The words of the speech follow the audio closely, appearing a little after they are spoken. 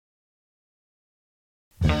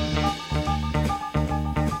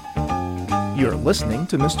You're listening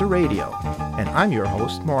to Mr. Radio, and I'm your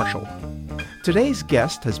host, Marshall. Today's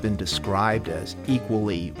guest has been described as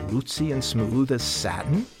equally rootsy and smooth as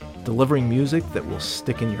satin, delivering music that will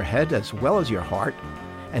stick in your head as well as your heart,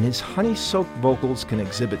 and his honey-soaked vocals can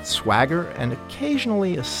exhibit swagger and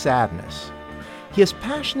occasionally a sadness. He is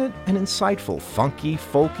passionate and insightful, funky,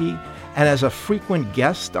 folky, and as a frequent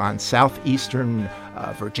guest on southeastern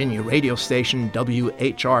Virginia radio station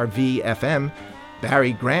WHRV-FM,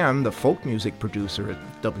 Barry Graham, the folk music producer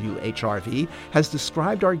at WHRV, has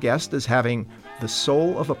described our guest as having the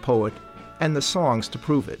soul of a poet and the songs to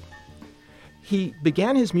prove it. He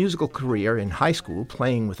began his musical career in high school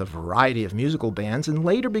playing with a variety of musical bands and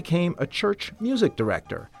later became a church music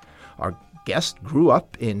director. Our guest grew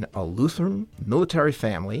up in a Lutheran military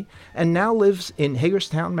family and now lives in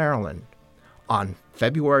Hagerstown, Maryland. On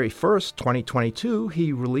February 1st, 2022,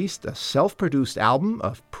 he released a self-produced album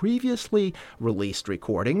of previously released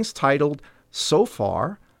recordings titled So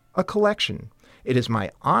Far, a Collection. It is my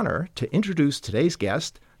honor to introduce today's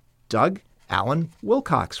guest, Doug Alan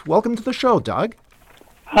Wilcox. Welcome to the show, Doug.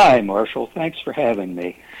 Hi, Marshall. Thanks for having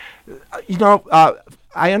me.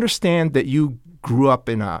 I understand that you grew up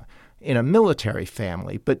in a military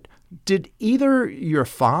family, but did either your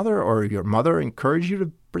father or your mother encourage you to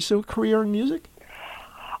pursue a career in music?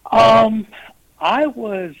 I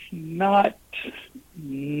was not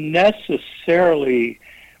necessarily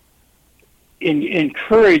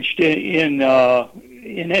encouraged in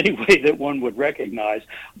any way that one would recognize.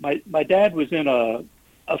 My dad was in a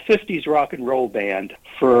 50s rock and roll band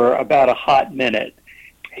for about a hot minute.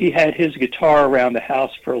 He had his guitar around the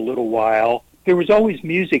house for a little while. There was always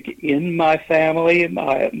music in my family.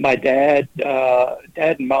 My dad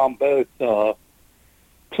and mom both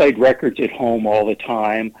played records at home all the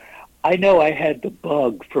time. I know I had the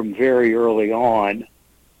bug from very early on,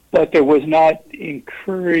 but there was not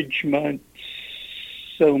encouragement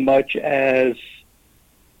so much as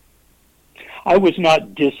I was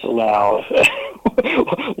not disallowed.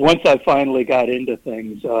 Once I finally got into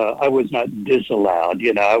things, I was not disallowed.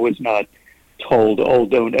 I was not told, "Oh,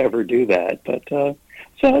 don't ever do that." But so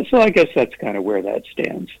I guess that's kind of where that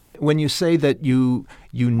stands. When you say that you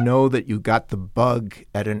know that you got the bug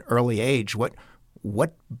at an early age, what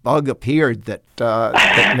bug appeared that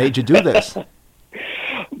made you do this?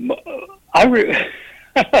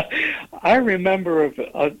 I remember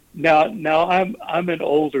now I'm an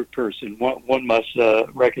older person. One must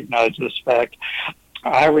recognize this fact.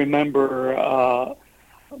 I remember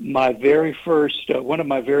my very first one of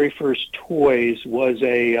my very first toys was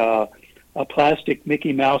a plastic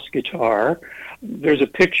Mickey Mouse guitar. There's a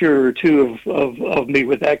picture or two of me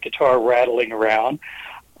with that guitar rattling around.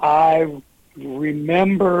 I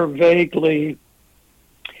remember vaguely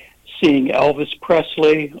seeing Elvis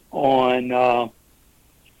Presley on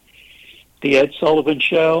the Ed Sullivan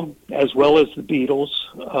Show, as well as the Beatles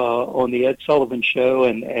on the Ed Sullivan Show,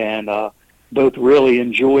 and both really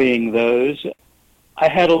enjoying those. I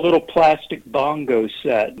had a little plastic bongo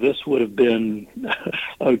set. This would have been,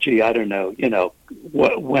 I don't know,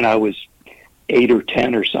 when I was 8 or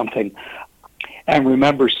 10 or something. I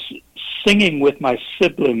remember singing with my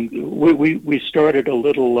sibling. We started a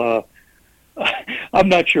little, I'm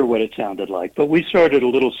not sure what it sounded like, but we started a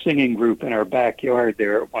little singing group in our backyard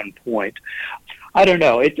there at one point. I don't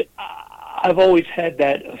know. I've always had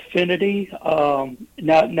that affinity. Now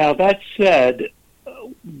that said,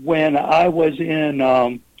 when I was in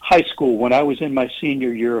high school, when I was in my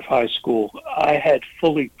senior year of high school, I had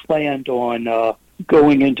fully planned on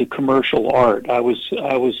going into commercial art. I was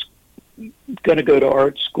going to go to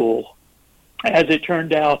art school. As it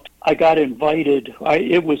turned out, I got invited.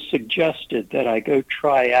 It was suggested that I go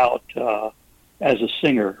try out as a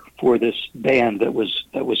singer for this band that was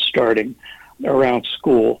starting around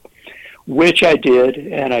school, which I did,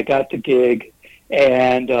 and I got the gig.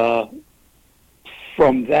 And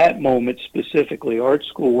from that moment specifically, art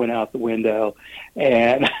school went out the window,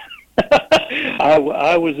 and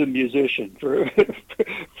I was a musician for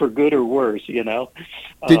good or worse,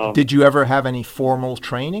 Did you ever have any formal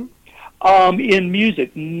training? In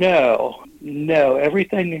music, no.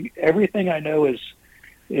 Everything I know is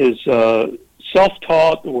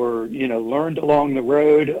self-taught or learned along the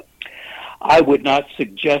road. I would not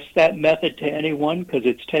suggest that method to anyone because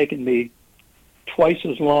it's taken me twice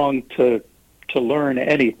as long to learn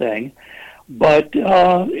anything. But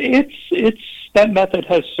it's that method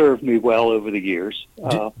has served me well over the years.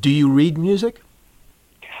 Do you read music?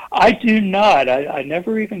 I do not. I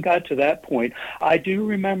never even got to that point. I do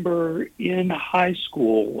remember in high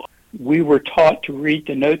school, we were taught to read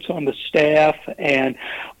the notes on the staff,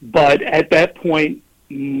 but at that point,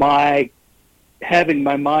 having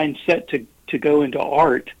my mind set to to go into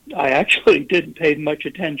art, I actually didn't pay much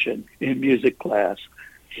attention in music class.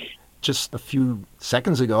 Just a few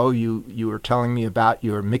seconds ago, you were telling me about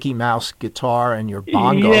your Mickey Mouse guitar and your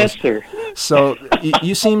bongos. Yes, sir. So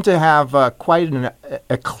you seem to have quite an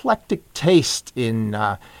eclectic taste in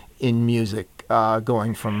music,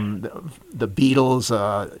 going from the Beatles,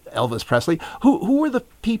 Elvis Presley. Who were the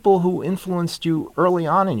people who influenced you early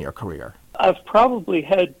on in your career? I've probably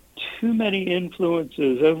had too many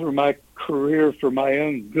influences over my career for my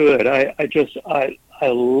own good. I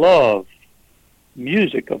love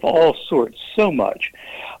music of all sorts so much,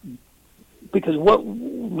 because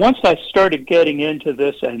once I started getting into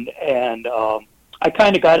this and I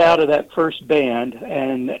kind of got out of that first band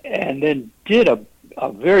and then did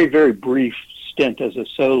a very, very brief stint as a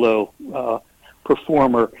solo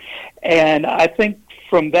performer, and I think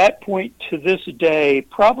from that point to this day,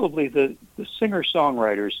 probably the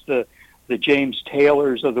singer-songwriters, the James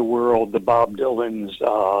Taylors of the world, the Bob Dylans,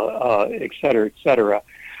 et cetera,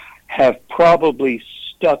 have probably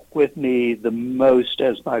stuck with me the most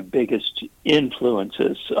as my biggest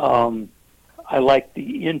influences. I like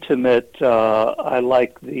the intimate, I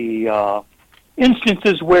like the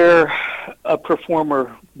instances where a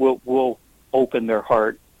performer will open their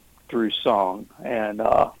heart through song. And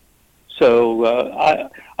so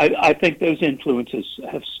I think those influences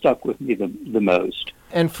have stuck with me the most.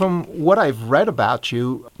 And from what I've read about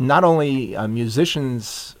you, not only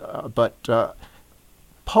musicians, but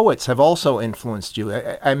poets have also influenced you.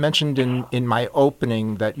 I mentioned in my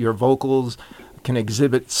opening that your vocals can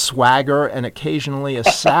exhibit swagger and occasionally a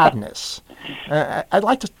sadness. I'd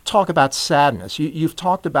like to talk about sadness. You've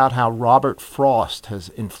talked about how Robert Frost has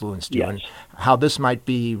influenced you, yes, and how this might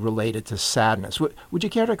be related to sadness. Would you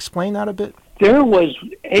care to explain that a bit? There was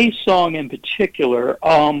a song in particular.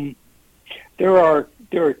 There are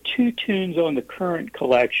two tunes on the current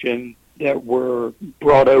collection that were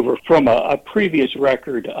brought over from a previous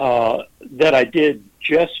record that I did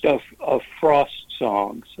just of Frost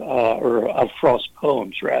songs, or of Frost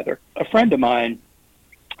poems, rather. A friend of mine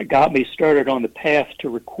got me started on the path to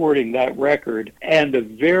recording that record, and the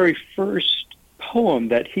very first poem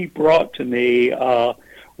that he brought to me,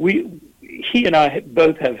 he and I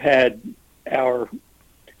both have had our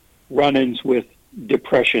run-ins with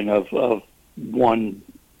depression of one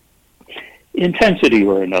intensity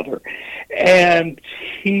or another. And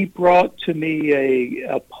he brought to me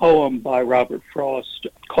a poem by Robert Frost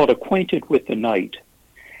called Acquainted with the Night.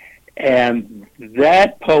 And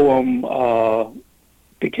that poem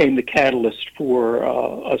became the catalyst for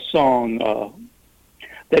a song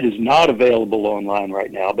that is not available online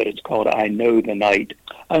right now, but it's called I Know the Night.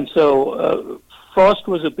 And so Frost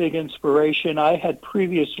was a big inspiration. I had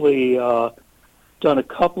previously done a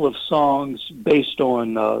couple of songs based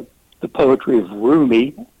on the poetry of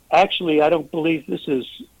Rumi. Actually, I don't believe this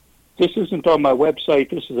isn't on my website.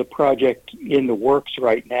 This is a project in the works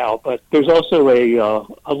right now, but there's also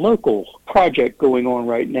a local project going on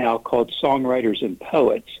right now called Songwriters and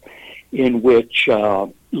Poets, in which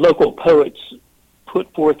local poets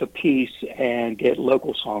put forth a piece and get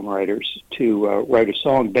local songwriters to write a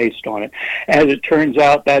song based on it. As it turns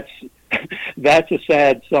out, that's a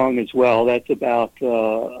sad song as well. That's about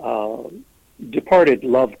departed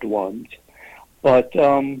loved ones. But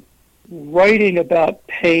writing about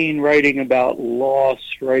pain, writing about loss,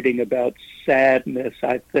 writing about sadness,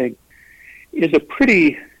 I think, is a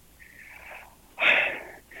pretty.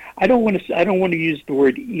 I don't want to use the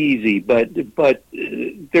word easy, but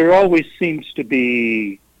there always seems to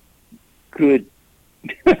be good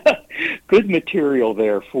good material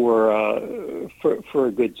there for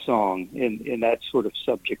a good song in that sort of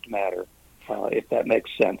subject matter, if that makes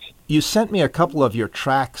sense. You sent me a couple of your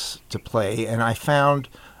tracks to play, and I found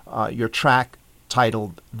your track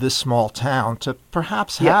titled "This Small Town" to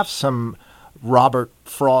perhaps have some Robert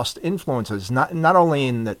Frost influences, not only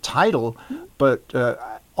in the title, but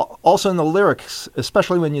also in the lyrics,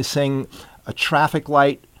 especially when you sing, "A traffic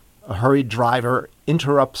light, a hurried driver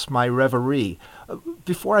interrupts my reverie."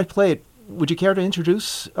 Before I play it, would you care to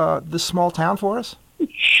introduce This Small Town for us?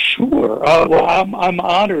 Sure. Well, I'm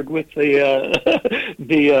honored with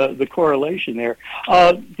the correlation there.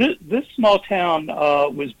 This Small Town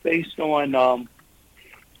was based on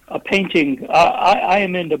a painting. I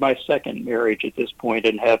am into my second marriage at this point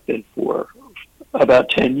and have been for about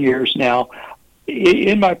 10 years now.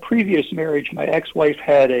 In my previous marriage, my ex-wife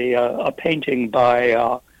had a painting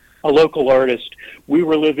by a local artist. We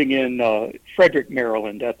were living in Frederick,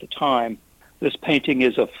 Maryland at the time. This painting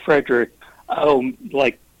is of Frederick,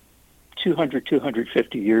 like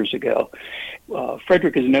 250 years ago.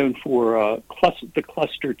 Frederick is known for the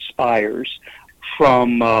clustered spires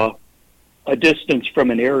from a distance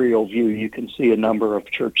from an aerial view, you can see a number of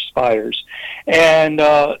church spires. And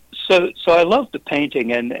so I love the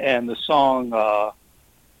painting, and the song.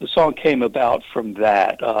 The song came about from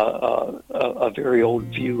that, a very old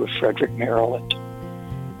view of Frederick, Maryland.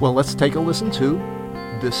 Well, let's take a listen to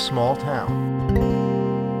This Small Town.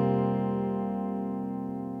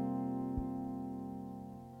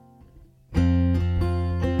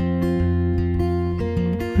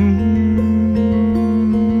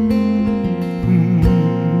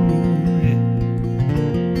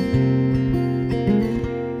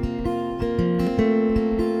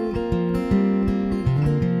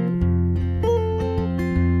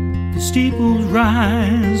 Steeples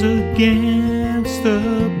rise against the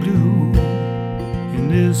blue in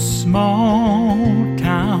this small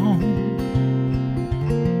town.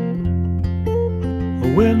 A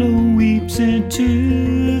willow weeps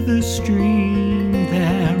into the stream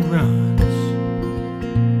that runs.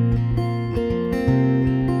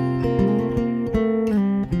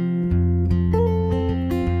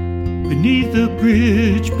 Beneath the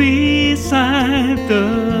bridge beside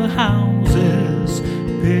the houses,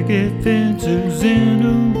 picket fences in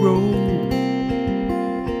a row.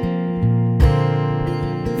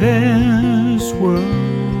 This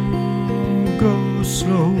world goes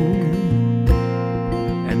slow.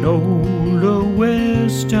 An older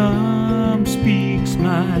wisdom speaks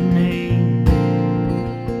my name.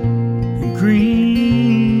 And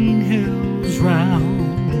green hills round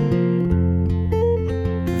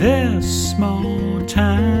this small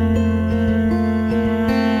town.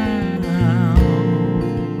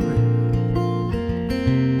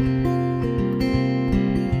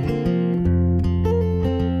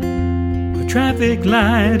 Traffic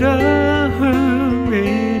light, a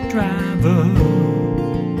hurried driver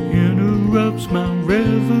interrupts my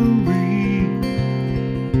reverie.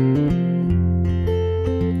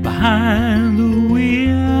 Behind the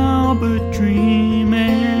wheel, but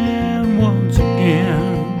dreaming once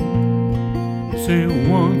again. Say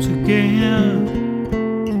once again.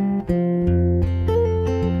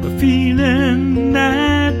 A feeling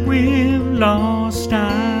that we've lost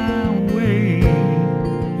our way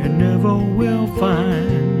and never will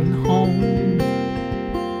find home.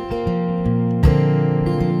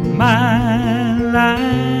 My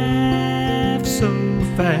life so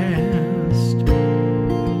fast,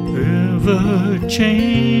 ever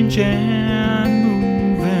changing,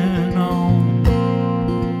 moving on.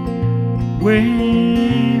 Where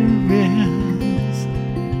is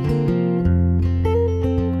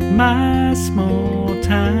my small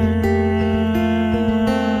town?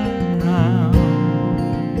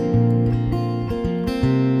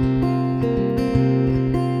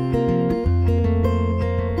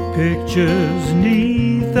 Pictures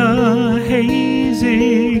neath the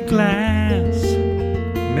hazy glass,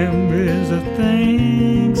 memories of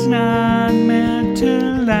things not meant to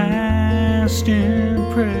last,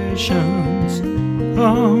 impressions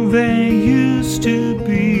of they used to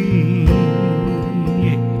be.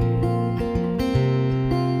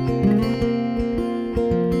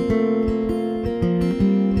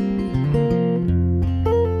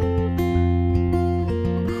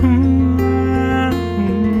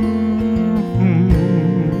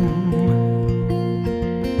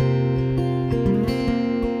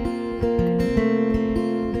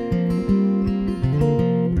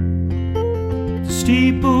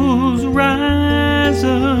 Steeples rise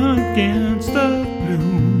against the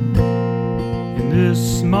blue in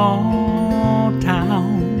this small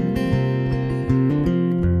town.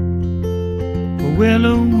 A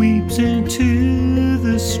willow weeps into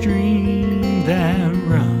the stream that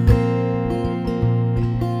runs.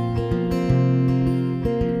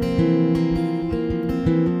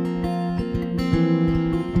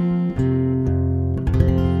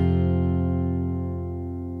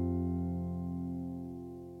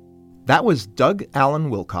 That was Doug Allen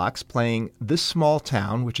Wilcox playing This Small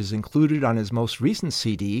Town, which is included on his most recent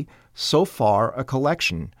CD, So Far a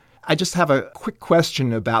Collection. I just have a quick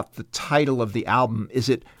question about the title of the album. Is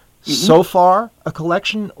it So Far a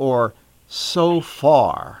Collection or So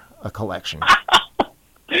Far a Collection?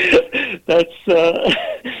 That's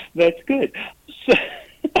good.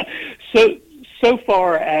 So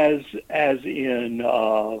far as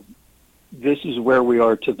in this is where we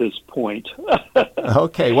are to this point.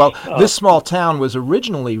 Okay, well, This Small Town was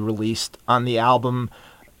originally released on the album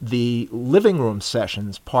The Living Room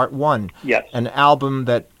Sessions, Part 1. Yes. An album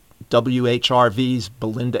that WHRV's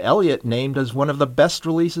Belinda Elliott named as one of the best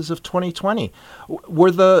releases of 2020.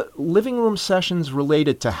 Were the Living Room Sessions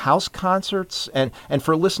related to house concerts? And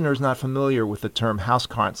for listeners not familiar with the term house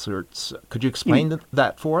concerts, could you explain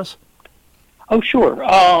that for us? Oh, sure.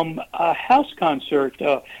 A house concert,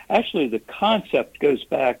 actually the concept goes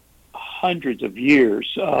back hundreds of years,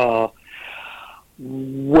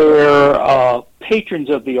 where patrons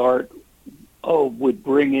of the art would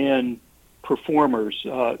bring in performers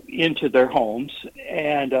into their homes,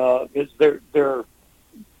 and there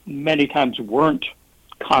many times weren't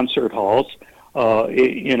concert halls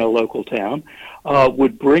in a local town,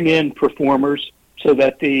 would bring in performers so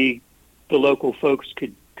that the local folks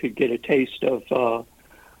could get a taste of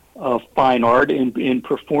fine art in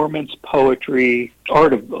performance, poetry,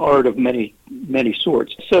 art of many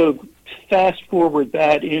sorts. So fast forward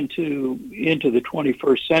that into the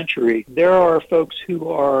 21st century, there are folks who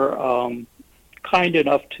are kind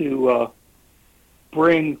enough to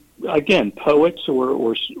bring, again, poets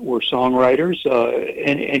or songwriters,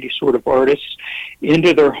 any sort of artists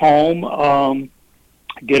into their home,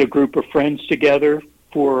 get a group of friends together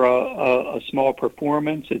for a small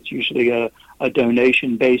performance. It's usually a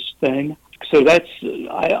donation-based thing. So that's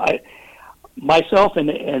I myself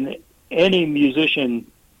and any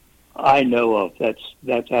musician I know of,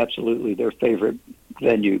 that's absolutely their favorite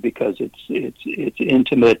venue, because it's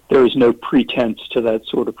intimate. There's no pretense to that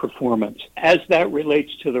sort of performance. As that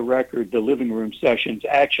relates to the record, the Living Room Sessions,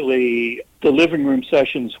 actually, the Living Room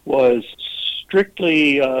Sessions was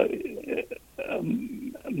strictly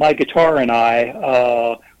my guitar and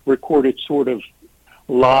I recorded sort of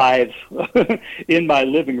live in my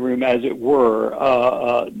living room, as it were,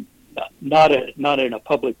 not in a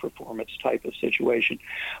public performance type of situation,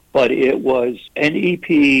 but it was an EP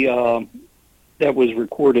that was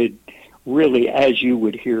recorded really as you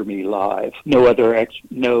would hear me live. No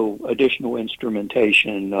additional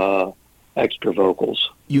instrumentation, extra vocals.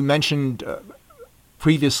 You mentioned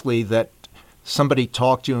previously that somebody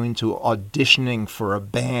talked you into auditioning for a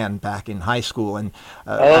band back in high school, and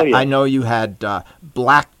yeah. I know you had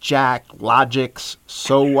Blackjack, Logics,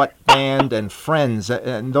 So What Band, and Friends,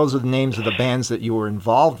 and those are the names of the bands that you were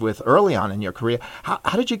involved with early on in your career.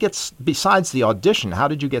 How did you get, besides the audition, how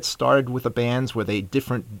did you get started with the bands? Were they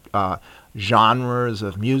different genres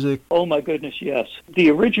of music? Oh my goodness, yes.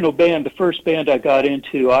 The original band, the first band I got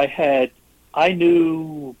into, I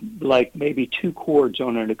knew like maybe 2 chords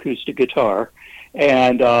on an acoustic guitar,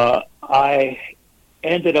 and I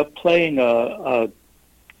ended up playing a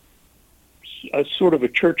sort of a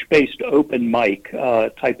church-based open mic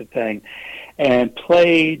type of thing, and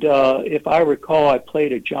played, if I recall, I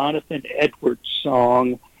played a Jonathan Edwards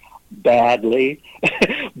song badly,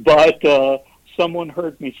 but someone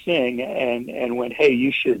heard me sing and went, "Hey,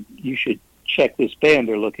 you should check this band.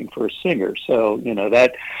 They're looking for a singer." So,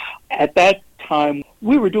 that at that time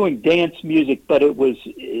we were doing dance music, but it was,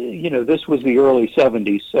 this was the early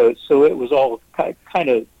 70s. So it was all kind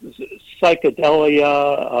of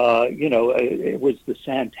psychedelia, it was the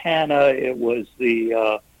Santana, it was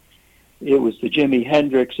the Jimi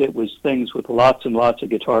Hendrix, it was things with lots and lots of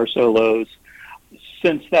guitar solos.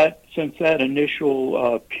 Since that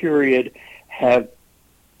initial period, have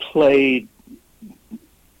played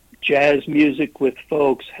jazz music with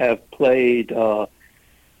folks, have played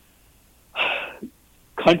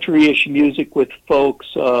country-ish music with folks,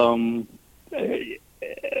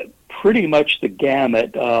 pretty much the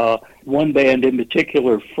gamut. One band in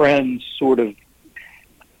particular, Friends, sort of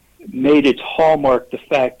made its hallmark the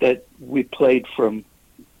fact that we played from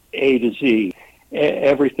A to Z.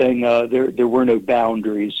 Everything, there were no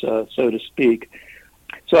boundaries, so to speak.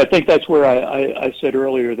 So I think that's where I said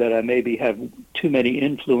earlier that I maybe have too many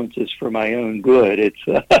influences for my own good. It's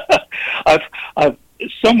I've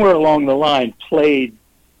somewhere along the line played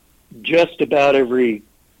just about every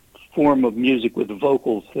form of music with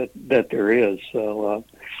vocals that there is. So,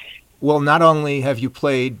 well, not only have you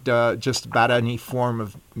played just about any form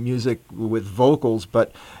of music with vocals,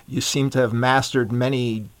 but you seem to have mastered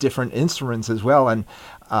many different instruments as well. And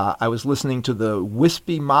I was listening to the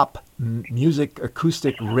Wispy Mop Music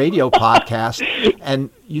Acoustic Radio podcast, and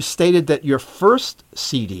you stated that your first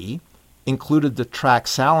CD included the track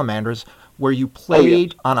Salamanders, where you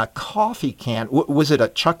played on a coffee can. Was it a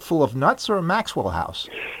Chuck Full of Nuts or a Maxwell House?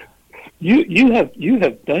 You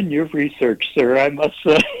have done your research, sir, I must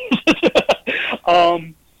say.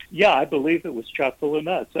 Yeah, I believe it was Chuck Full of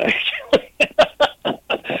Nuts, actually.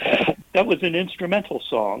 That was an instrumental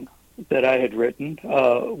song that I had written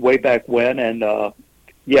way back when, and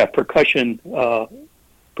percussion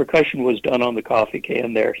was done on the coffee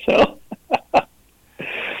can there. So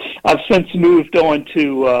I've since moved on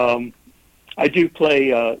to I do play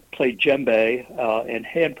djembe and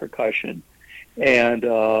hand percussion, and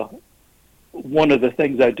one of the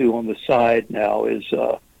things I do on the side now is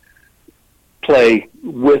play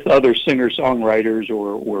with other singer-songwriters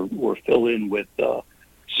or fill in with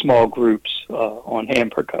small groups on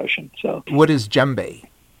hand percussion. So, what is djembe?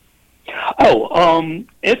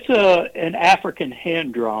 It's an African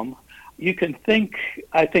hand drum. You can think,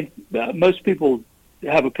 I think most people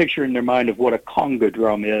have a picture in their mind of what a conga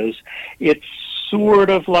drum is. It's sort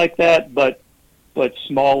of like that, but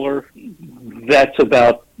smaller. I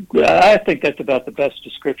think that's about the best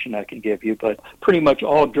description I can give you, but pretty much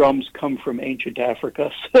all drums come from ancient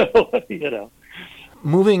Africa, so,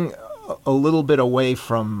 Moving a little bit away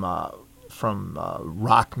from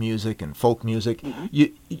rock music and folk music,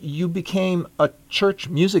 you became a church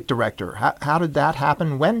music director. How did that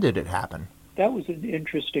happen? When did it happen? That was an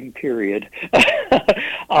interesting period.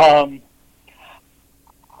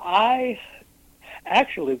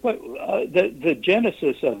 Actually, the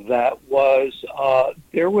genesis of that was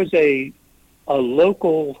there was a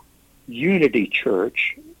local Unity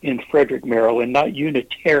church in Frederick, Maryland, not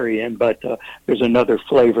Unitarian, but there's another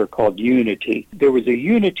flavor called Unity. There was a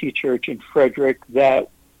Unity church in Frederick that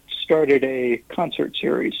started a concert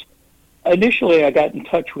series. Initially, I got in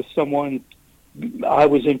touch with someone. I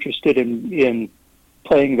was interested in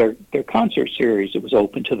playing their concert series. It was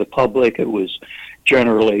open to the public. It was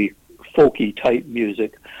generally folky type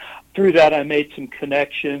music. Through that, I made some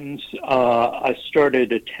connections. I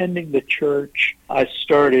started attending the church. I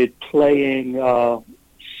started playing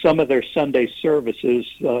some of their Sunday services.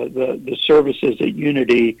 The services at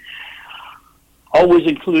Unity always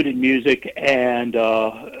included music and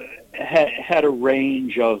had a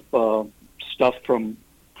range of stuff from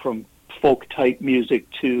folk type music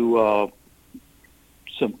to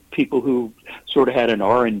some people who sort of had an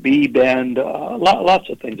R&B band, lots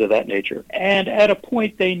of things of that nature. And at a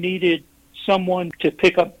point, they needed someone to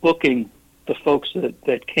pick up booking the folks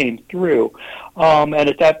that came through. And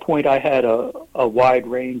at that point, I had a wide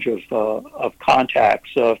range of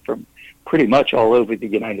contacts from pretty much all over the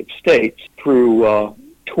United States through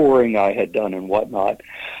touring I had done and whatnot.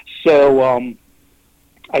 So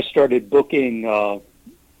I started booking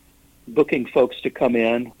folks to come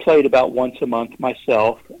in, played about once a month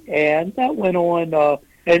myself, and that went on,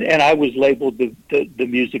 and I was labeled the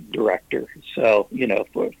music director, so,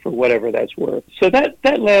 for whatever that's worth. So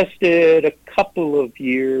that lasted a couple of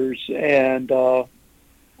years, and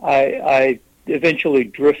I eventually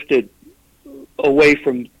drifted away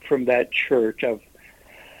from that church. I've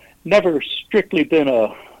never strictly been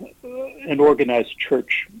an organized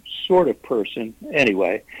church sort of person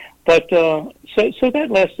anyway. But so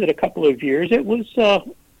that lasted a couple of years. It was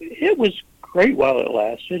great while it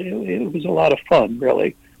lasted. It was a lot of fun,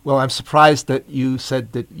 really. Well, I'm surprised that you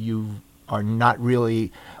said that you are not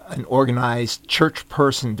really an organized church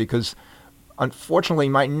person, because unfortunately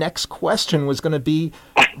my next question was going to be,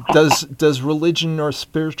 does religion or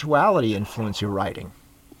spirituality influence your writing?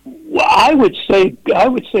 Well, I would say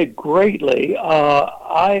greatly.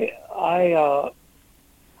 I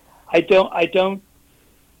don't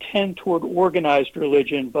tend toward organized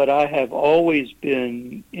religion, but I have always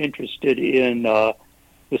been interested in the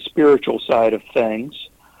spiritual side of things,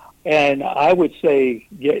 and I would say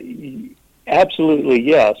absolutely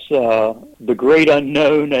yes. The great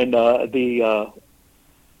unknown and the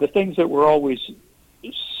things that we're always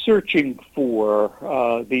searching for,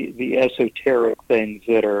 the esoteric things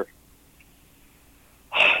that are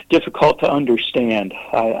difficult to understand.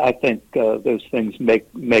 I think those things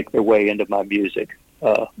make their way into my music.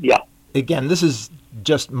 Again, this is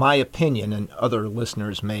just my opinion, and other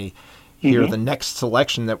listeners may hear the next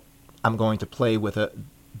selection that I'm going to play with a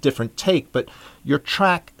different take, but your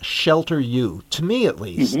track, Shelter You, to me at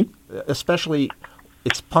least, especially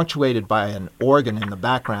it's punctuated by an organ in the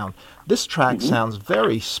background, this track sounds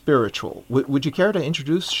very spiritual. Would you care to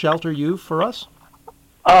introduce Shelter You for us?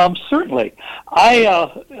 Certainly.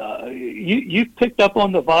 You picked up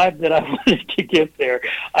on the vibe that I wanted to give there.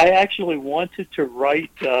 I actually wanted to write.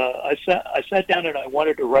 I sat down and I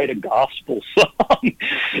wanted to write a gospel song.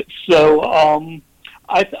 So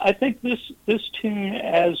I think this tune,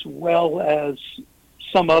 as well as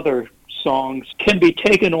some other songs, can be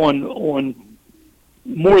taken on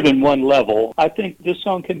more than one level. I think this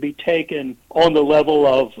song can be taken on the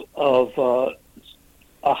level of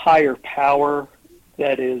a higher power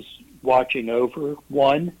that is watching over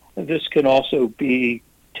one. This can also be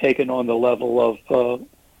taken on the level of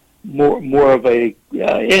more of a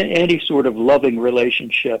any sort of loving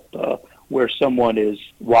relationship where someone is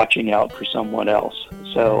watching out for someone else.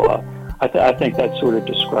 So I think that sort of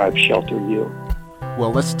describes Shelter You.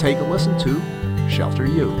 Well, let's take a listen to Shelter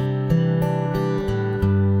You.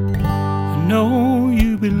 I know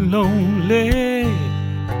you've been lonely.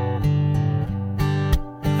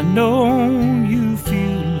 I know you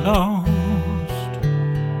feel lost.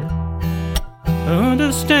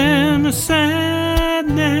 Understand the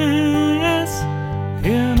sadness,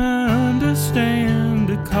 and I understand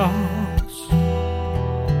the cost.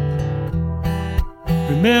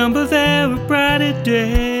 Remember there were brighter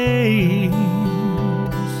days,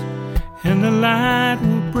 and the light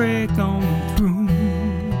will break on through.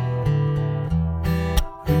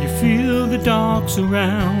 When you feel the dark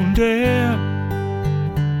surround it,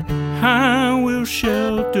 I will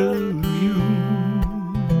shelter you.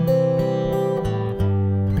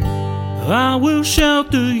 I will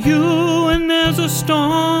shelter you when there's a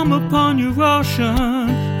storm upon your ocean.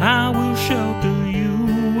 I will shelter you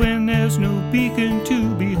when there's no beacon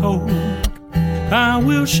to behold. I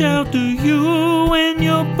will shelter you when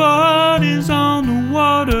your body's on the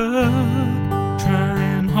water,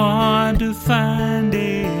 trying hard to find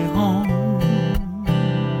a home.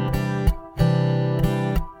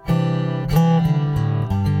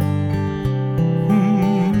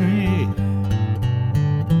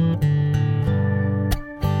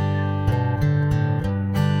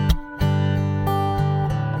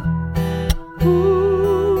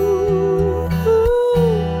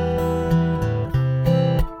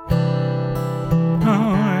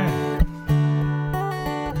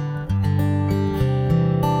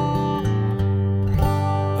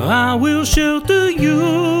 I will shelter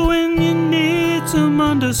you when you need some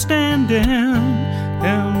understanding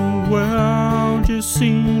and the world just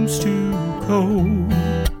seems too cold.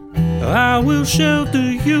 I will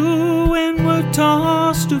shelter you when we're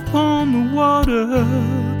tossed upon the water,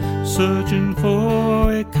 searching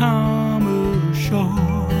for a calmer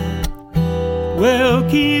shore. Well,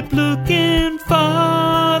 keep looking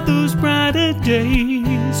for those brighter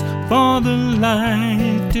days, for the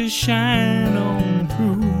light to shine on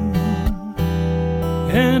through.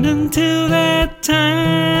 And until that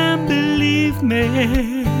time, believe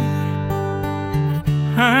me,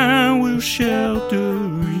 I will shelter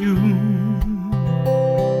you.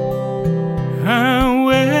 I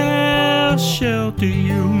will shelter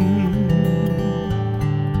you.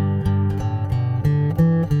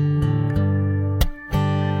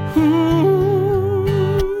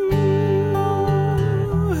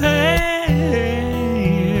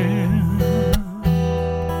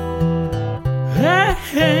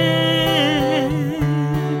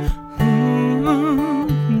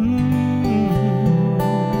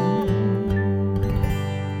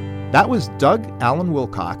 That was Doug Allen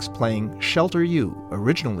Wilcox playing Shelter You,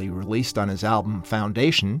 originally released on his album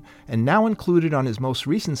Foundation and now included on his most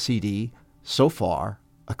recent CD, So Far,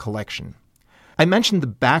 A Collection. I mentioned the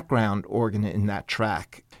background organ in that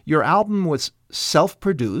track. Your album was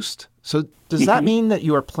self-produced, so does that mean that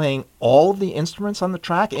you are playing all of the instruments on the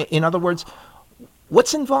track? In other words,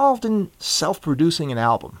 what's involved in self-producing an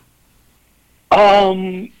album?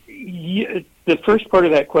 Yeah, the first part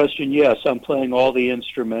of that question, yes, I'm playing all the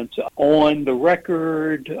instruments. On the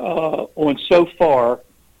record, on So Far,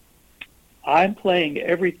 I'm playing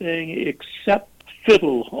everything except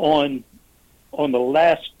fiddle on the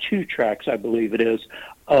last two tracks, I believe it is,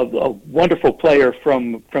 of a wonderful player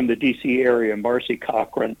from the D.C. area, Marcy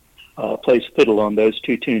Cochran, plays fiddle on those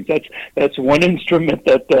two tunes. That's one instrument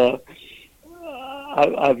that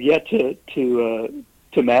I've yet to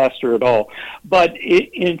master at all. But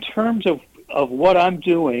in terms of what I'm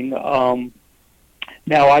doing,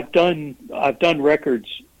 now I've done records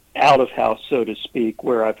out of house, so to speak,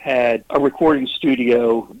 where I've had a recording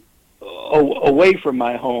studio away from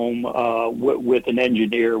my home with an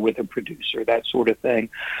engineer, with a producer, that sort of thing.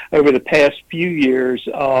 Over the past few years,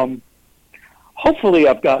 hopefully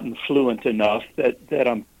I've gotten fluent enough that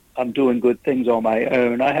I'm doing good things on my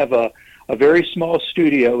own. I have a very small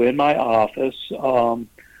studio in my office.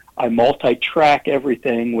 I multi-track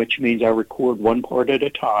everything, which means I record one part at a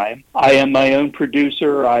time. I am my own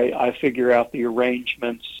producer. I figure out the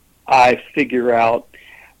arrangements. I figure out,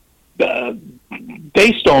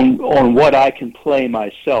 based on what I can play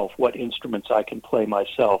myself, what instruments I can play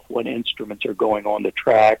myself, what instruments are going on the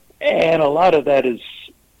track. And a lot of that has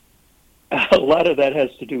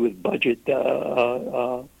to do with budget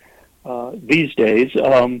these days.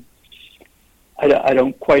 I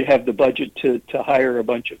don't quite have the budget to hire a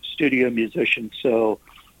bunch of studio musicians, so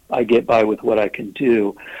I get by with what I can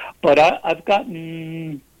do. But I've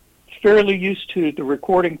gotten fairly used to the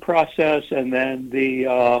recording process and then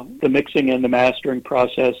the mixing and the mastering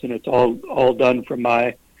process, and it's all done from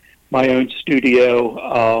my own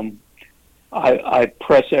studio. I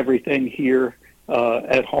press everything here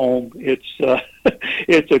at home.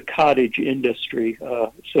 It's a cottage industry,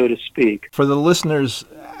 so to speak. For the listeners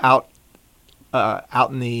out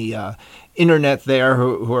in the internet there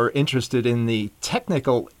who are interested in the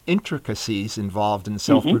technical intricacies involved in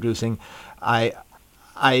self-producing,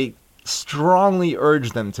 I strongly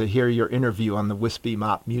urge them to hear your interview on the Wispy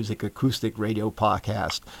Mop Music Acoustic Radio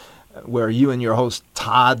Podcast, where you and your host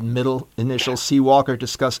Todd Middle Initial C. Walker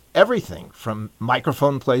discuss everything from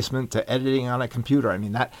microphone placement to editing on a computer. I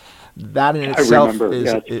mean, that in itself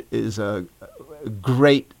is a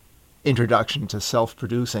great introduction to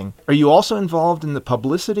self-producing. Are you also involved in the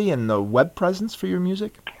publicity and the web presence for your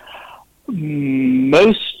music?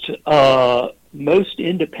 Most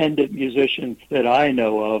independent musicians that I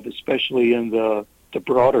know of, especially in the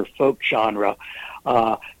broader folk genre,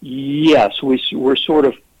 yes, we're sort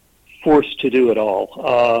of forced to do it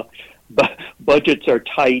all. But budgets are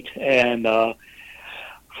tight, and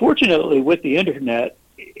fortunately with the internet,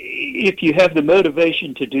 if you have the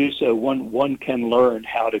motivation to do so, one can learn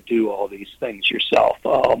how to do all these things yourself.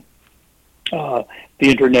 The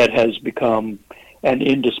internet has become an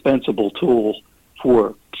indispensable tool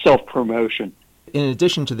for self-promotion. In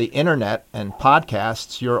addition to the internet and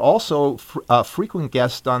podcasts, you're also a frequent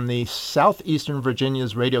guest on the Southeastern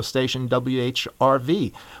Virginia's radio station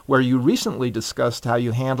WHRV, where you recently discussed how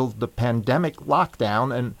you handled the pandemic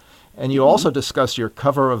lockdown, and you also discussed your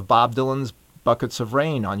cover of Bob Dylan's Buckets of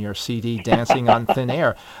Rain on your CD, Dancing on Thin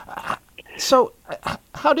Air. So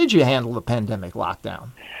how did you handle the pandemic lockdown?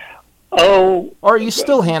 Oh. Or are you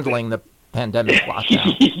still handling the pandemic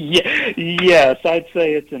lockdown? Yes, I'd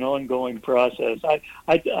say it's an ongoing process.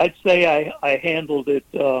 I'd say I handled it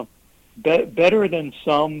better than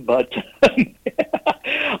some, but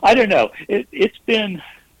I don't know. It's been,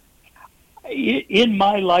 in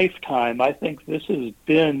my lifetime, I think this has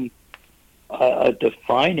been a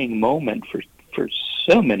defining moment for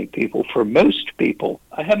so many people, for most people.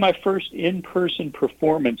 I have my first in-person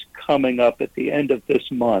performance coming up at the end of this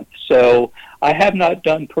month. So I have not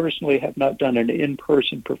done an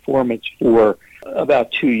in-person performance for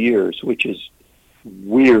about 2 years, which is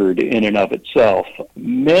weird in and of itself.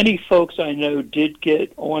 Many folks I know did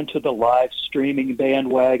get onto the live streaming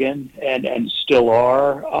bandwagon and still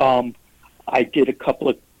are. I did a couple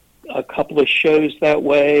of shows that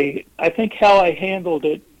way. I think how I handled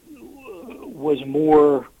it was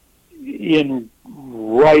more in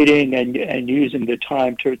writing and using the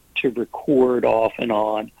time to record off and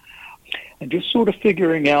on, and just sort of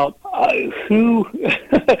figuring out who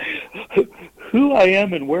I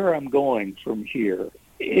am and where I'm going from here.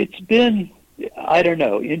 It's been, I don't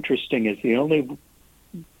know, interesting is the only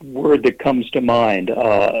word that comes to mind.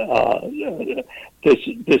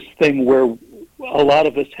 This thing where a lot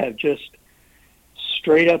of us have just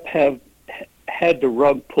straight up have had the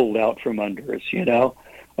rug pulled out from under us, you know?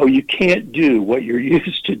 Oh, you can't do what you're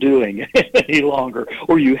used to doing any longer,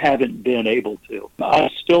 or you haven't been able to. I'm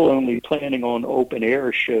still only planning on open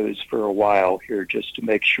air shows for a while here just to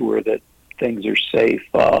make sure that things are safe.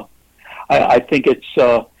 I think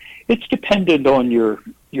it's dependent on your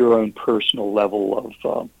own personal level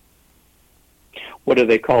of, what do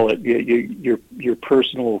they call it? Your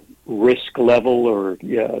personal risk level, or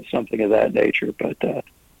something of that nature. But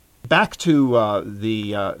back to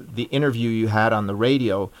the interview you had on the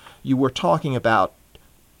radio, you were talking about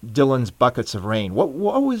Dylan's Buckets of Rain. What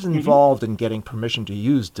was involved in getting permission to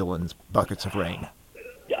use Dylan's Buckets of Rain?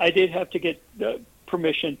 I did have to get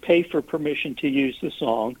pay for permission to use the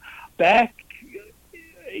song. Back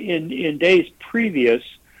in days previous,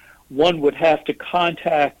 one would have to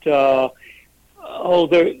contact.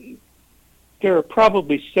 There are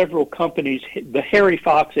probably several companies. The Harry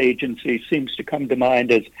Fox Agency seems to come to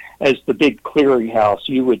mind as the big clearinghouse.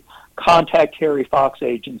 You would contact Harry Fox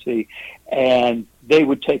Agency, and they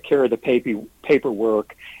would take care of the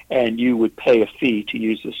paperwork, and you would pay a fee to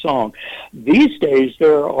use the song. These days,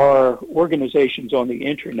 there are organizations on the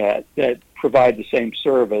internet that provide the same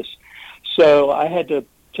service. So I had to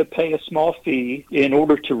pay a small fee in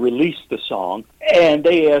order to release the song, and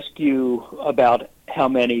they ask you about how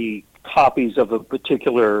many copies of a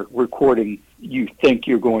particular recording you think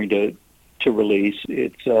you're going to release.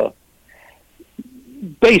 It's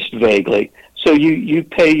based vaguely. So you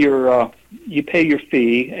pay your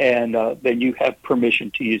fee, and then you have permission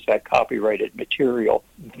to use that copyrighted material.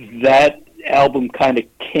 That album kind of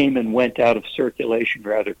came and went out of circulation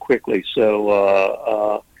rather quickly.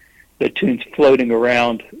 So the tune's floating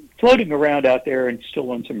around out there and still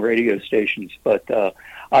on some radio stations, but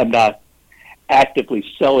I'm not actively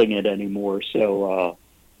selling it anymore, so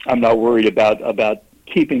I'm not worried about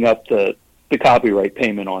keeping up the copyright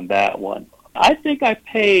payment on that one. I think I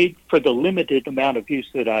paid for the limited amount of use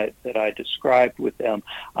that I described with them.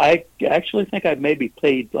 I actually think I maybe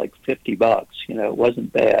paid like $50. You know, it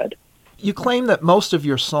wasn't bad. You claim that most of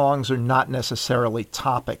your songs are not necessarily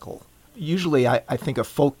topical. Usually I think of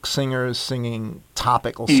folk singers singing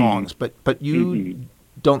topical songs, but you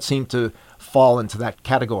don't seem to fall into that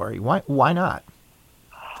category. Why not?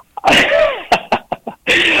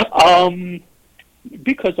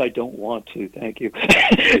 Because I don't want to, thank you.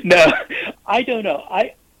 No, I don't know.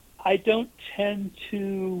 I don't tend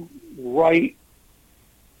to write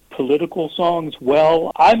political songs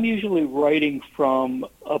well. I'm usually writing from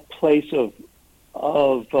a place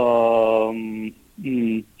I'm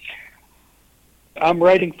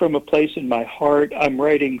writing from a place in my heart. I'm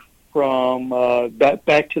writing from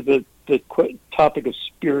back to the topic of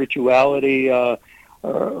spirituality, or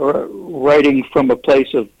writing from a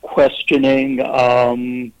place of questioning.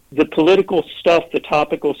 The political stuff, the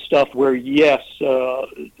topical stuff, where yes, a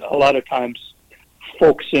lot of times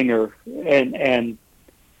folk singer and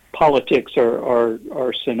politics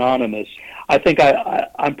are synonymous. I think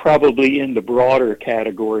I'm probably in the broader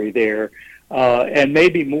category there, and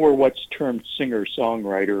maybe more what's termed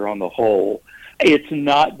singer-songwriter on the whole. It's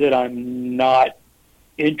not that I'm not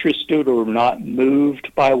interested or not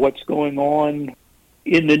moved by what's going on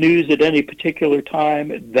in the news at any particular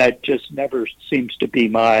time. That just never seems to be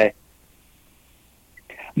my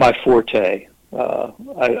forte.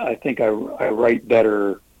 I think I write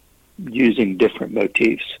better using different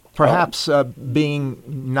motifs. Perhaps being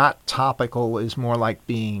not topical is more like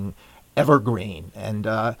being evergreen. And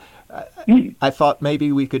I thought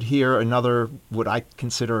maybe we could hear another, what I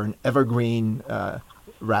consider an evergreen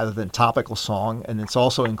rather than topical song. And it's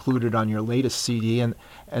also included on your latest CD. And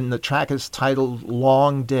the track is titled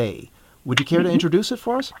Long Day. Would you care to introduce it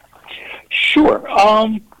for us? Sure.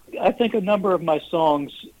 I think a number of my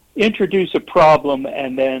songs introduce a problem,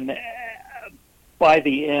 and then by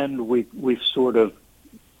the end we've sort of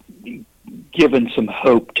given some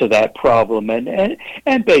hope to that problem, and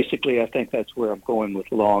basically I think that's where I'm going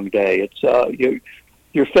with Long Day. It's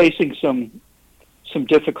you're facing some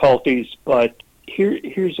difficulties, but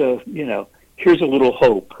here's a little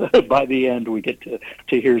hope. By the end we get to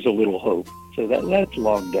here's a little hope. So that's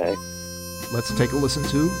Long Day. Let's take a listen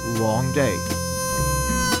to Long Day.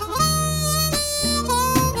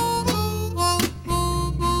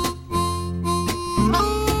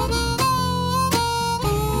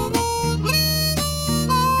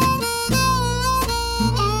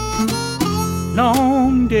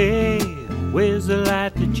 Long day, where's the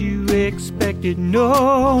light that you expected?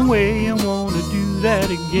 No way I want to do that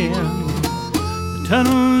again. The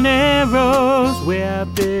tunnel narrows way up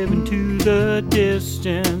there into the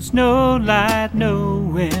distance. No light, no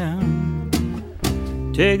wind.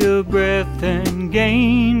 Take a breath and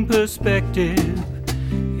gain perspective.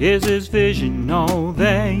 Is this vision all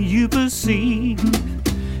that you perceive?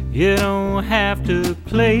 You don't have to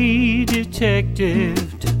play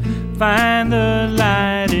detective to find the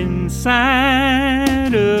light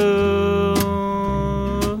inside of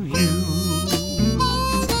you.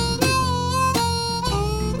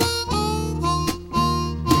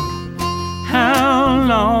 How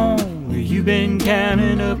long have you been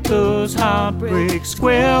counting up those heartbreaks?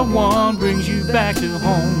 Square one brings you back to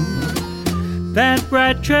home. That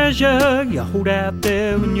bright treasure you hold out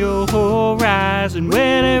there in your horizon,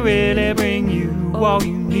 will it really bring you all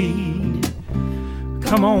you need?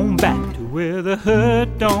 Come on back to where the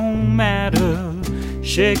hurt don't matter.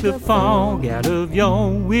 Shake the fog out of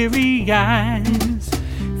your weary eyes.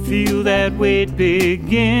 Feel that weight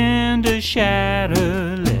begin to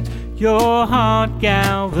shatter. Let your heart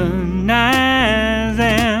galvanize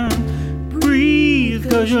and breathe,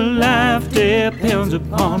 'cause your life depends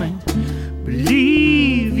upon it.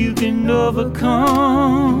 Believe you can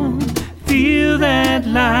overcome. Feel that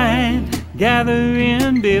light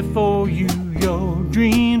gathering before you. Your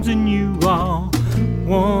dreams and you are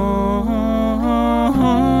one.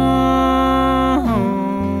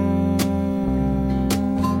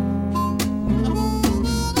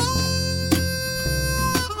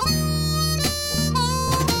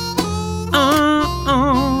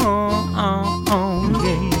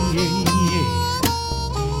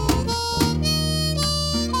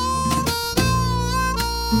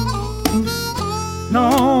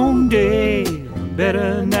 Long day,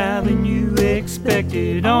 better now than you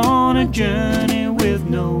expected, on a journey with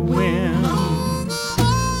no wind.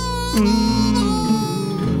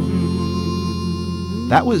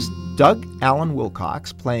 That was Doug Allen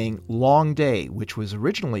Wilcox playing Long Day, which was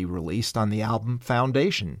originally released on the album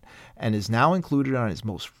Foundation and is now included on his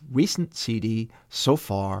most recent CD, So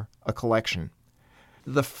Far, A Collection.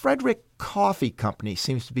 The Frederick Coffee Company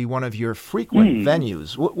seems to be one of your frequent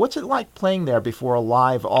venues. What's it like playing there before a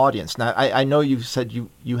live audience? Now, I know you said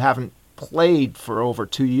you haven't played for over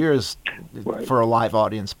 2 years Right. for a live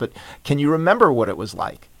audience, but can you remember what it was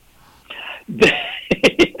like?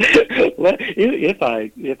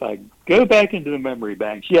 if I go back into the memory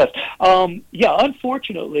banks, yes. Yeah,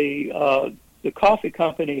 unfortunately, the coffee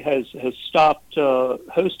company has stopped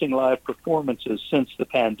hosting live performances since the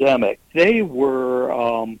pandemic. They were,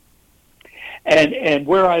 and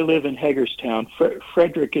where I live in Hagerstown,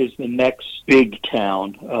 Frederick is the next big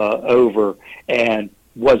town over, and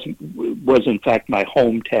was in fact my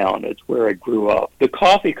hometown. It's where I grew up. The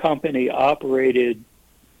coffee company operated,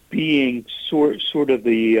 being sort of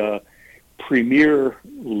the premier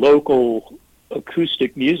local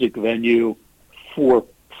acoustic music venue for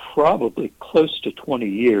probably close to 20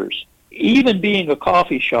 years. Even being a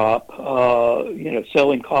coffee shop,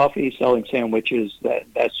 selling coffee, selling sandwiches,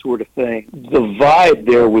 that sort of thing. The vibe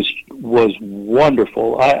there was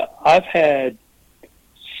wonderful. I've had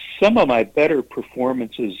some of my better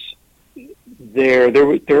performances there.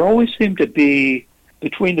 There always seemed to be,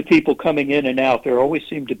 between the people coming in and out, there always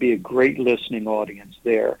seemed to be a great listening audience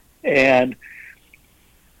there. And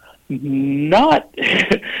not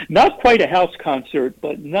quite a house concert,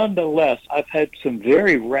 but nonetheless, I've had some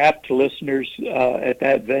very rapt listeners at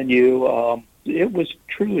that venue. It was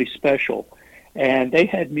truly special. And they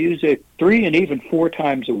had music 3 and even 4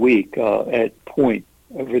 times a week at point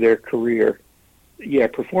over their career. Yeah,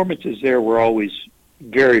 performances there were always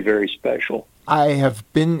very, very special. I have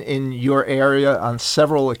been in your area on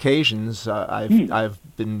several occasions. I've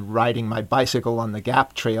been riding my bicycle on the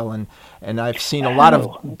Gap Trail, and I've seen a lot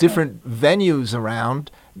of different venues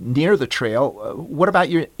around near the trail. What about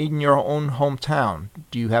in your own hometown?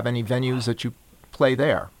 Do you have any venues that you play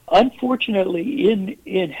there? Unfortunately,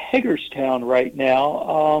 in Hagerstown right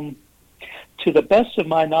now, to the best of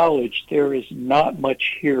my knowledge, there is not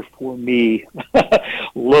much here for me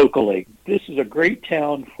locally. This is a great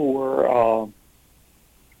town for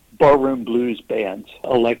barroom blues bands,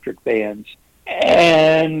 electric bands.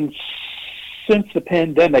 And since the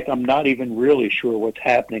pandemic, I'm not even really sure what's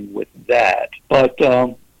happening with that. But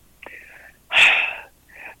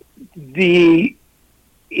the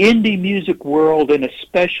indie music world, and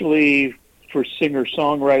especially for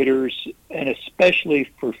singer-songwriters, and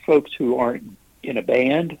especially for folks who aren't in a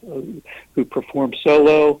band, who perform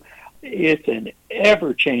solo, it's an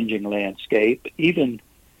ever-changing landscape. Even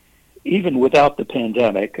without the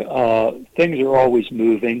pandemic, things are always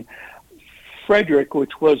moving. Frederick,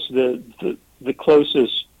 which was the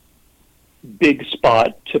closest big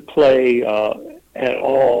spot to play at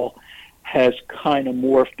all, has kind of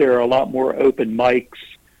morphed. There are a lot more open mics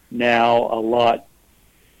now, a lot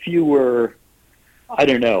fewer, I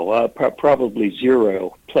don't know, probably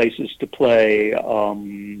 0 places to play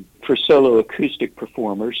for solo acoustic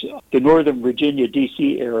performers. The Northern Virginia,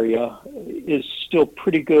 D.C. area is still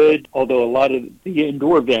pretty good, although a lot of the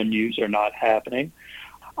indoor venues are not happening.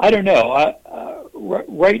 I don't know.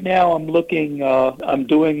 Right now I'm looking, I'm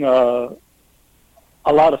doing a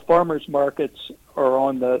lot of farmers markets are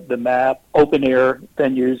on the map, open air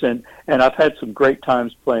venues, and I've had some great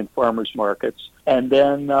times playing farmers markets. And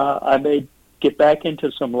then I may get back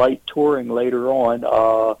into some light touring later on.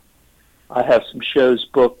 I have some shows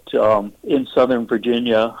booked in Southern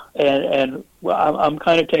Virginia, and well, I'm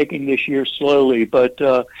kind of taking this year slowly. But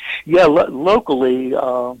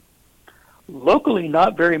locally,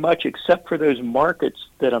 not very much, except for those markets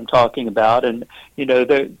that I'm talking about, and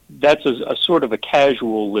that's a sort of a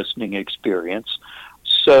casual listening experience.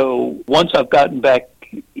 So once I've gotten back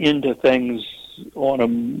into things on a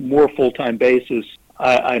more full-time basis,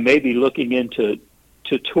 I may be looking into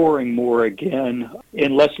touring more again,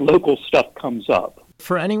 unless local stuff comes up.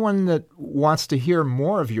 For anyone that wants to hear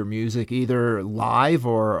more of your music, either live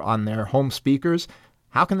or on their home speakers,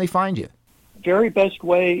 how can they find you? Very best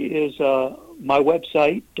way is my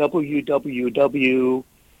website,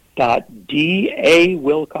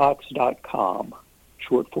 www.dawilcox.com,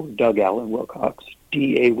 short for Doug Allen Wilcox,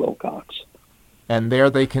 D.A. Wilcox. And there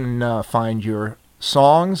they can find your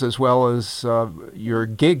songs as well as your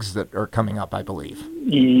gigs that are coming up, I believe.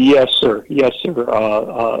 Yes, sir. Yes, sir.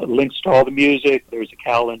 Links to all the music. There's a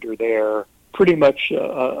calendar there. Pretty much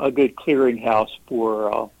a good clearinghouse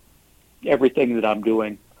for everything that I'm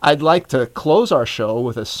doing. I'd like to close our show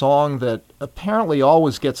with a song that apparently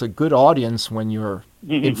always gets a good audience when you're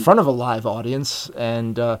in front of a live audience,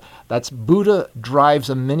 and that's Buddha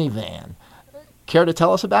Drives a Minivan. Care to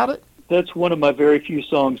tell us about it? That's one of my very few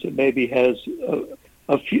songs that maybe has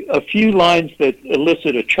a few lines that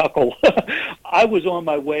elicit a chuckle. I was on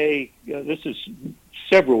my way, this is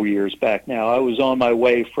several years back now, I was on my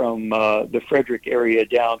way from the Frederick area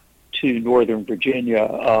down to Northern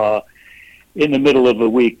Virginia, in the middle of the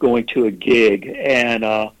week going to a gig, and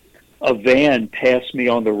a van passed me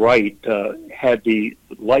on the right, had the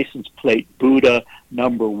license plate Buddha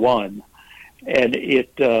 #1, and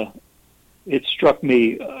it struck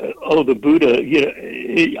me, the Buddha,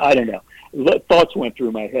 I don't know. Thoughts went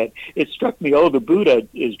through my head. It struck me, the Buddha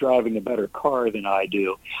is driving a better car than I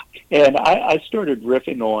do. And I started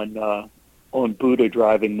riffing on Buddha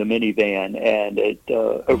driving the minivan, and it,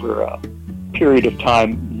 over a period of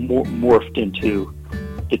time, morphed into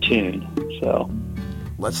the tune. So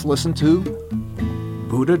let's listen to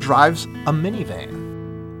Buddha Drives a Minivan.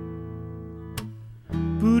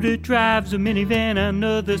 Buddha drives a minivan, I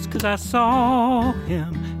know this 'cause I saw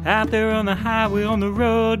him out there on the highway on the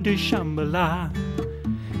road to Shambhala.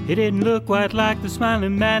 He didn't look quite like the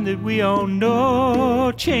smiling man that we all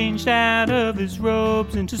know, changed out of his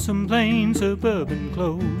robes into some plain suburban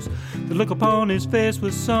clothes. The look upon his face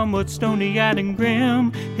was somewhat stony-eyed and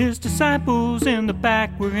grim. His disciples in the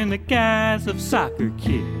back were in the guise of soccer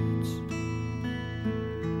kids.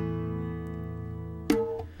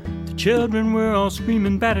 Children were all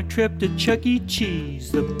screaming about a trip to Chuck E. Cheese.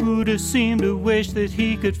 The Buddha seemed to wish that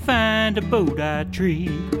he could find a Bodhi tree.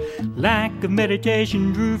 Lack of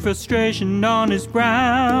meditation drew frustration on his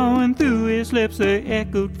brow, and through his lips there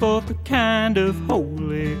echoed forth a kind of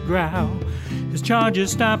holy growl. His charges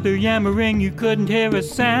stopped their yammering, you couldn't hear a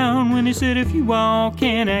sound, when he said, if you all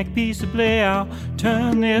can act peaceably, I'll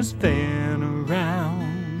turn this van around.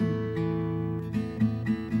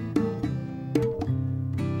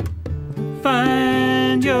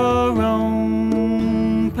 Find your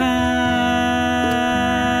own path,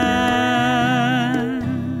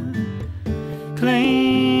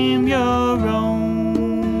 claim your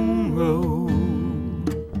own road.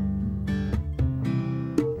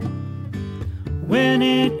 When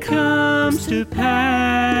it comes to pass,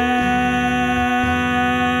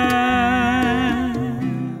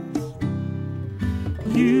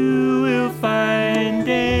 you will find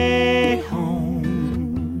a home.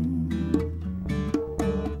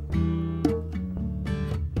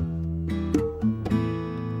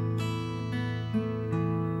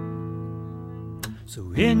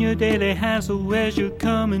 So in your daily hassle as you're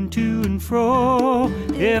coming to and fro,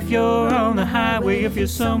 if you're on the highway, if you're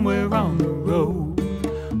somewhere on the road,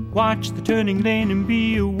 watch the turning lane and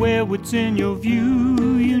be aware what's in your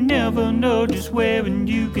view. You never know just where, and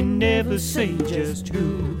you can never say just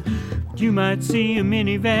who. You might see a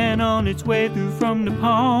minivan on its way through from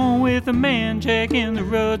Nepal, with a man checking the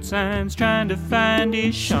road signs trying to find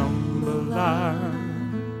his Shambhala.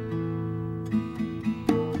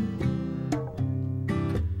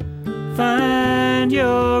 Find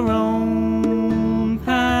your own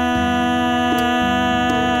path,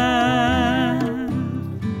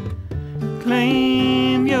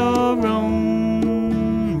 claim your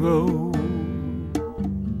own road.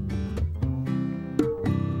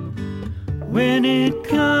 When it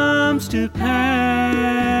comes to pass,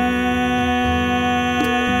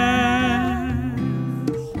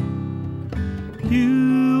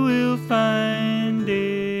 you will find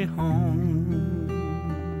a home.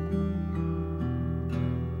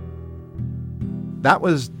 That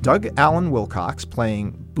was Doug Alan Wilcox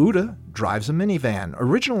playing Buddha Drives a Minivan,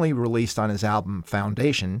 originally released on his album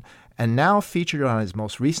Foundation, and now featured on his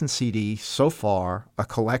most recent CD, So Far, A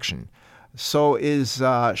Collection. So is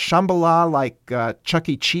Shambhala like Chuck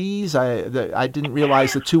E. Cheese? I didn't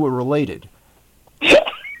realize the two were related.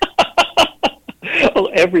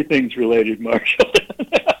 Well, everything's related, Marshall.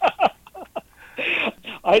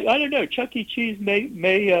 I don't know. Chuck E. Cheese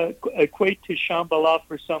may equate to Shambhala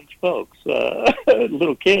for some folks,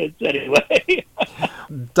 little kids anyway.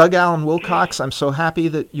 Doug Alan Wilcox, I'm so happy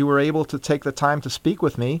that you were able to take the time to speak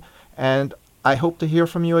with me, and I hope to hear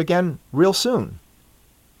from you again real soon.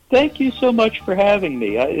 Thank you so much for having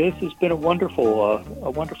me. This has been a wonderful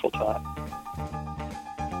time.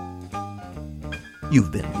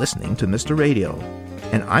 You've been listening to Mr. Radio,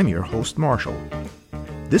 and I'm your host, Marshall.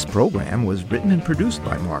 This program was written and produced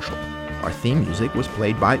by Marshall. Our theme music was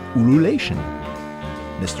played by Ululation.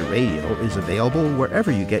 Mr. Radio is available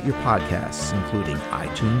wherever you get your podcasts, including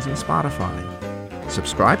iTunes and Spotify.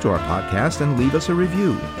 Subscribe to our podcast and leave us a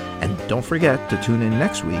review. And don't forget to tune in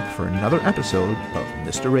next week for another episode of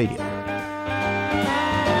Mr. Radio.